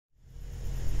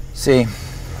See,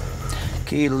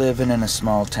 key to living in a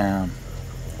small town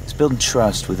is building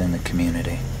trust within the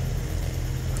community.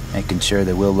 Making sure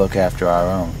that we'll look after our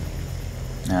own.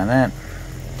 Now that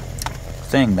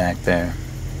thing back there,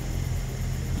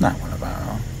 not one of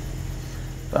our own.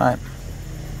 But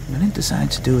when it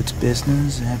decides to do its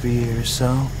business every year or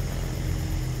so,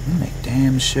 we make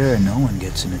damn sure no one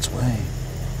gets in its way.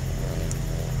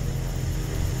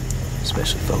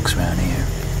 Especially folks around here.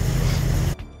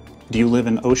 Do you live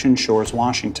in Ocean Shores,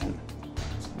 Washington?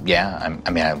 Yeah, I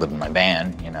mean, I live in my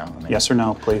van, you know. Yes or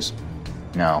no, please?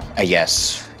 No.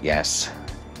 Yes.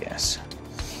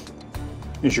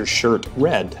 Is your shirt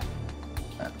red?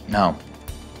 No.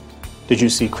 Did you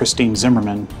see Christine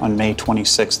Zimmerman on May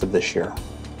 26th of this year?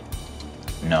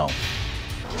 No.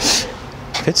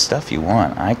 If it's stuff you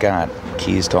want, I got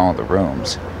keys to all the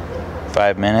rooms.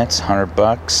 5 minutes,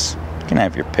 $100. You can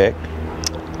have your pick.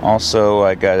 Also,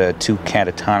 I got 2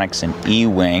 catatonics in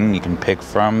E-Wing you can pick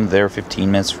from. They're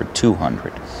 15 minutes for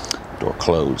 $200. Door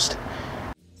closed.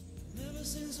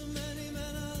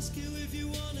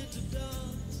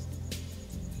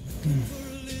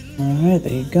 Alright,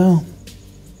 there you go.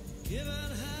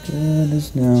 Good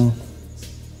as new.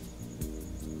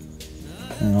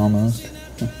 Almost.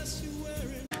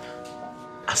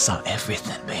 I saw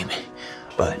everything, baby.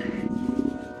 But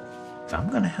if I'm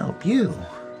gonna help you,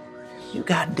 you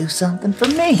gotta do something for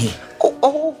me.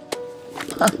 Oh.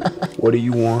 What do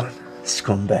you want?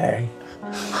 Scumbag.